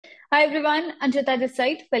Hi everyone, Anjita this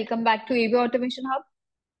side. Welcome back to AV Automation Hub.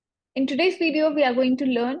 In today's video, we are going to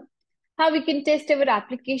learn how we can test our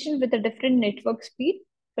application with a different network speed.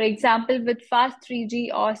 For example, with fast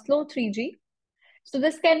 3G or slow 3G. So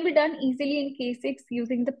this can be done easily in K6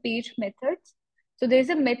 using the page methods. So there's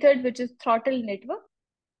a method which is throttle network,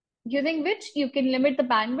 using which you can limit the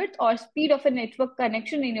bandwidth or speed of a network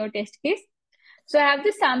connection in your test case. So I have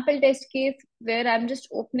this sample test case where I'm just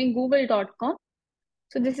opening google.com.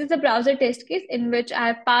 So this is a browser test case in which I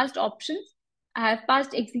have passed options. I have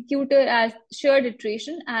passed executor as shared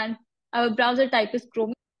iteration and our browser type is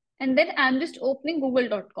Chrome. And then I'm just opening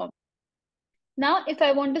google.com. Now, if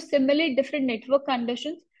I want to simulate different network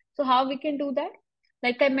conditions, so how we can do that?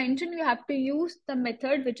 Like I mentioned, you have to use the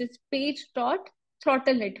method which is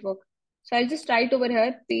page.throttle network. So I'll just write over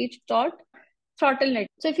here page.throttle network.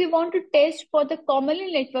 So if you want to test for the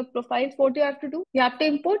commonly network profiles, what you have to do? You have to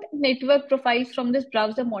import network profiles from this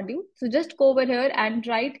browser module. So just go over here and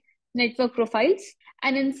write network profiles.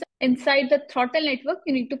 And inside the throttle network,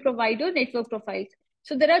 you need to provide your network profiles.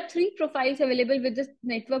 So there are three profiles available with this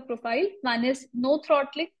network profile. One is no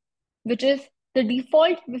throttling, which is the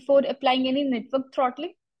default before applying any network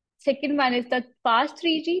throttling. Second one is the fast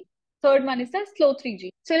 3G. Third one is the slow 3G.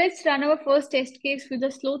 So let's run our first test case with the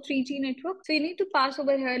slow 3G network. So you need to pass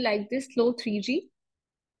over here like this slow 3G.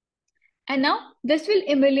 And now this will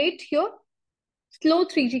emulate your slow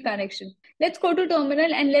 3G connection. Let's go to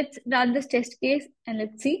terminal and let's run this test case and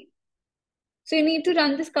let's see. So you need to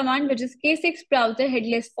run this command, which is K6 browser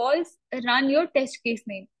headless false, run your test case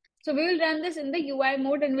name. So we will run this in the UI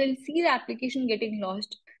mode and we'll see the application getting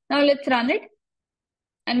launched. Now let's run it.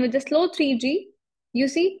 And with the slow 3G, you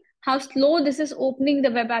see how slow this is opening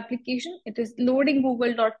the web application. It is loading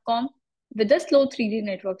google.com with the slow 3G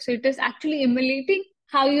network. So it is actually emulating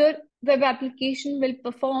how your web application will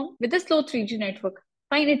perform with the slow 3G network.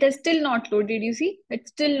 Fine, it is still not loaded, you see,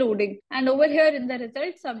 it's still loading. And over here in the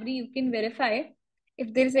result summary, you can verify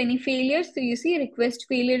if there is any failure. So you see request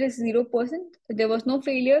failure is 0%. There was no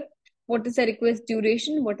failure. What is the request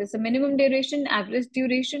duration? What is the minimum duration, average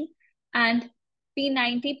duration, and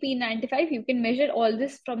P90, P95, you can measure all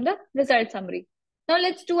this from the result summary. Now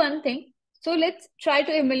let's do one thing. So let's try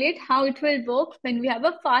to emulate how it will work when we have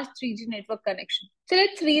a fast 3G network connection. So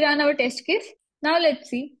let's rerun our test case. Now let's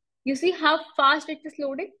see. You see how fast it is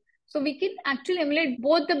loading? So we can actually emulate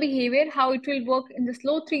both the behavior, how it will work in the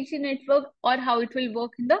slow 3G network or how it will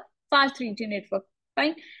work in the fast 3G network.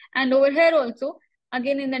 Fine. And over here also,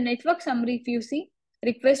 again in the network summary, if you see,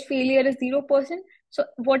 request failure is 0%. So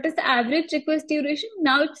what is the average request duration?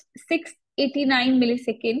 Now it's 689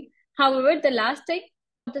 millisecond. However, the last time,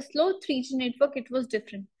 the slow 3G network, it was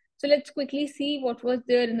different. So let's quickly see what was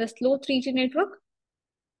there in the slow 3G network.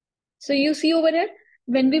 So you see over here,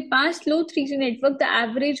 when we passed slow 3G network, the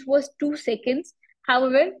average was 2 seconds.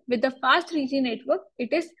 However, with the fast 3G network,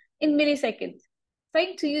 it is in milliseconds.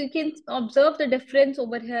 Fine. So you can observe the difference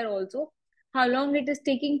over here also, how long it is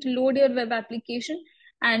taking to load your web application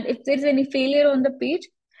and if there's any failure on the page.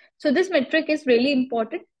 So this metric is really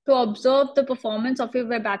important to observe the performance of your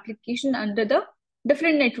web application under the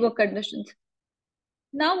different network conditions.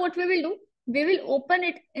 Now what we will do, we will open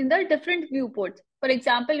it in the different viewports. For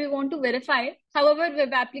example, we want to verify how our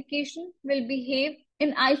web application will behave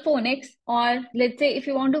in iPhone X, or let's say if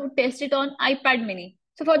you want to test it on iPad mini.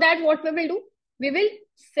 So for that, what we will do, we will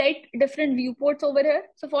set different viewports over here.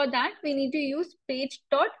 So for that, we need to use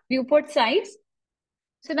page.viewport size.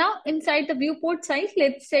 So now inside the viewport size,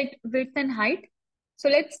 let's set width and height. So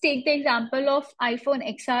let's take the example of iPhone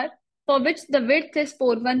XR, for which the width is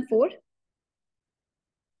 414,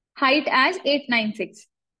 height as 896.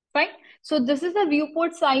 Fine. So this is the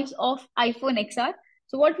viewport size of iPhone XR.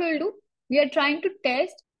 So what we will do, we are trying to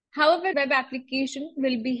test how a web application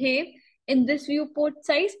will behave in this viewport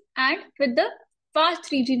size and with the fast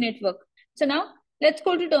 3G network. So now let's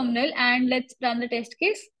go to terminal and let's run the test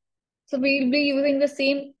case. So we'll be using the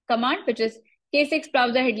same command, which is K6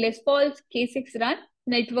 browser headless false, K6 run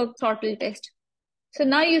network throttle test. So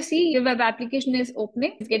now you see your web application is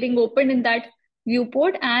opening, it's getting opened in that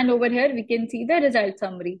viewport, and over here we can see the result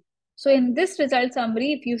summary. So in this result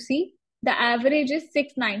summary, if you see, the average is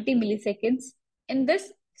 690 milliseconds in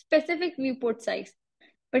this specific viewport size.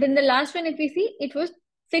 But in the last one, if we see, it was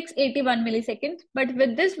 681 milliseconds. But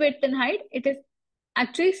with this width and height, it is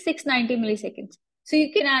actually 690 milliseconds. So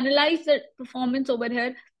you can analyze the performance over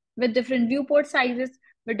here with different viewport sizes,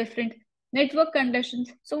 with different network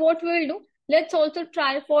conditions. So what we will do, let's also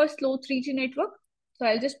try for slow 3G network. So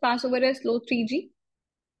I'll just pass over a slow 3G.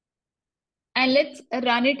 And let's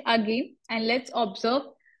run it again and let's observe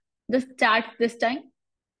the stats this time.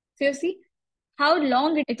 So you see how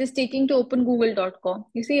long it is taking to open google.com.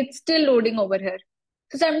 You see, it's still loading over here.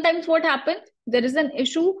 So sometimes what happens, there is an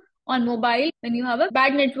issue on mobile when you have a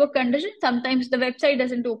bad network condition. Sometimes the website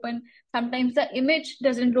doesn't open, sometimes the image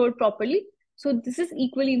doesn't load properly. So this is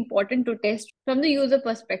equally important to test from the user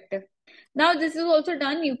perspective. Now this is also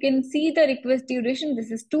done. You can see the request duration.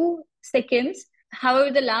 This is 2 seconds.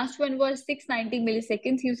 However, the last one was 690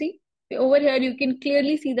 milliseconds. You see over here, you can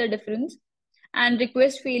clearly see the difference, and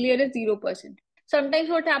request failure is 0%. Sometimes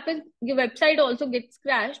what happens, your website also gets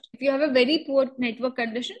crashed. If you have a very poor network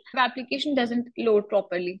condition, the application doesn't load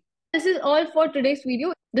properly. This is all for today's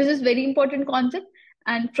video. This is very important concept.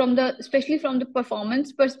 And especially from the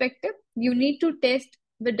performance perspective, you need to test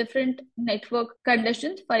the different network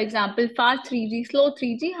conditions. For example, fast 3G, slow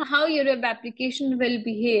 3G, how your web application will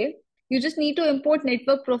behave. You just need to import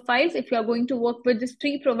network profiles if you are going to work with this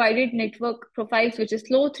pre-provided network profiles, which is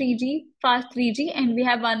slow 3G, fast 3G, and we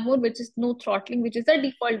have one more, which is no throttling, which is the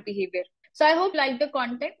default behavior. So I hope you like the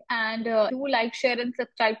content, and do like, share, and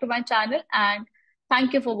subscribe to my channel. And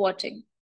thank you for watching.